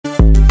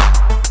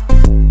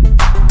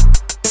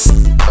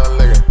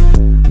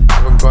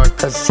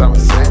Cause I'm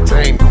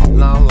 16,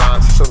 long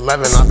line since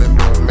 11, I've been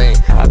moving mean.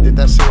 I did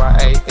that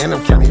CYA in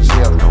them county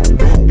jails.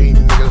 Been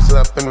beating niggas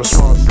up in them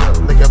small cells.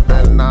 Nigga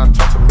better not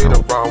talk to me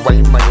the wrong way.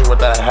 You make it with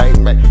that hate,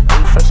 mate.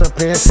 You fresh up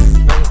here,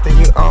 anything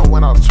you own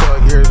when I was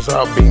 12 years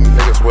old. Beating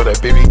niggas with a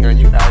BB gun,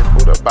 you act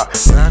boot about.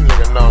 Man, that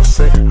nigga know I'm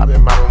sick. I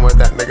been mobbing with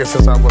that nigga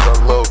since I was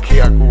a little kid.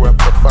 I grew up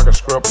the fucking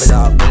screw up, nigga,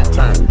 I been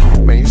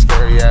turned. Man, you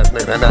scary ass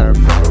nigga, that never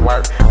put me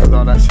work. Cause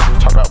all that shit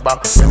you talk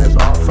about, man, it's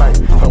all fake.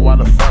 So why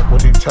the fuck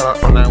would you tell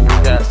her on that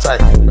weak ass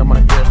site? Got my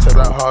ears to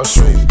the whole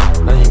streets.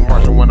 Now you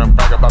marching when I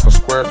brag about the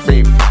square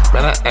beef.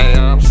 Man,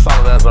 I'm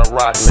solid as a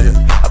rock, nigga.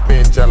 I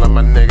been gelling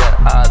my nigga.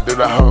 I do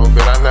the whole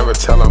bit, I never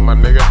tell him my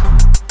nigga.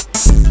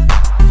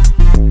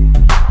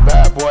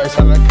 Bad boys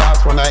on the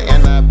cops when they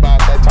in that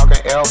box, they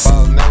talking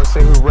elbows. Never see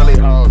who really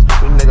hoes.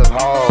 You niggas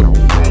hoes.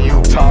 Yeah,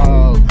 you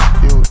tall.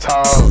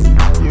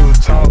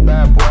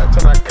 Bad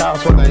boys on the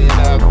cops when they in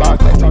that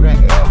box, they talking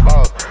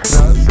elbows.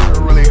 Never see who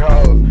really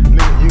hoes.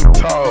 Nigga, you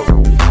tall.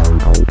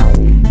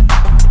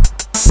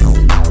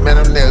 Man,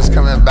 them niggas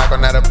coming back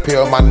on that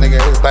appeal. My nigga,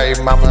 his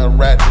baby mama a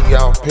rat, he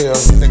on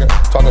pills. Nigga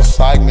talking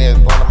psych meds,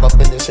 blowing him up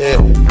in his head.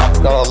 I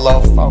can go to low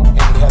folk, and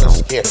he had a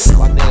scared.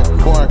 My nigga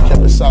Corn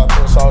kept it solid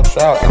to his whole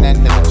trout. And that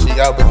nigga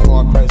G.O. been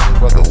going crazy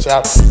with the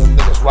job. Them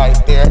niggas right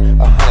there,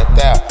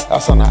 100,000.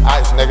 That's on the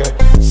ice, nigga.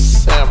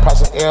 Sam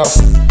Price and L,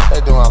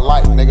 they doing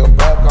life, nigga.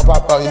 Bad gun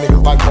pop out, you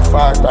niggas like the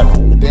firecracker.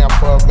 But damn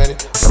for a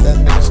minute, but that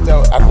nigga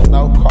still after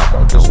no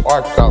cargo, just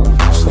Arco.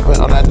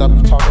 Slipping on that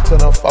W, talking to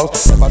them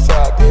folks. If I said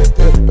I did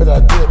this, but I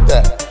did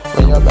that.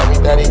 When your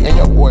baby daddy and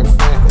your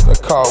boyfriend is a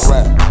car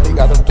rap, he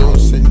got them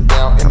dudes sitting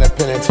down in the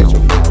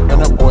penitentiary,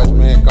 and them boys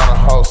been gone a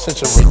whole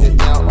century. Get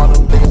down on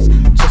them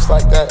niggas just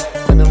like that,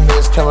 and them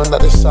niggas coming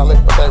out they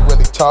solid, but they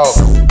really tall.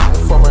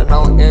 Informing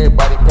on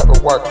everybody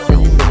paperwork,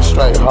 and you niggas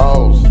straight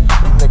hoes.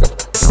 Nigga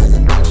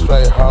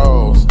straight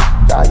hoes.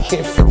 Got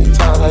hit 50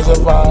 times, I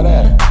survived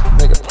that.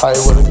 Nigga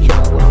probably would've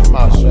killed him with a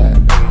mouth shot.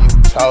 Nigga, you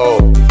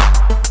told.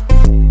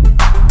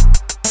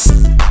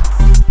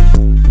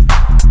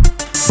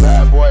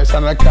 Bad boys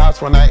on the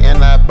cops when they in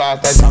that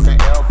box, they talking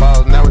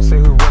elbows. Never see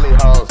who really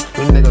hoes.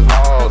 You niggas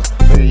hoes.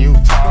 Nigga, you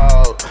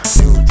tall.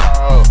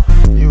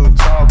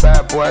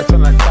 Bad boys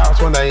on the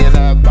cops when they in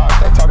that box,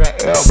 they talking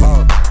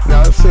elbows.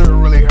 Never see who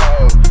really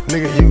hoes.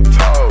 Nigga, you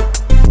told.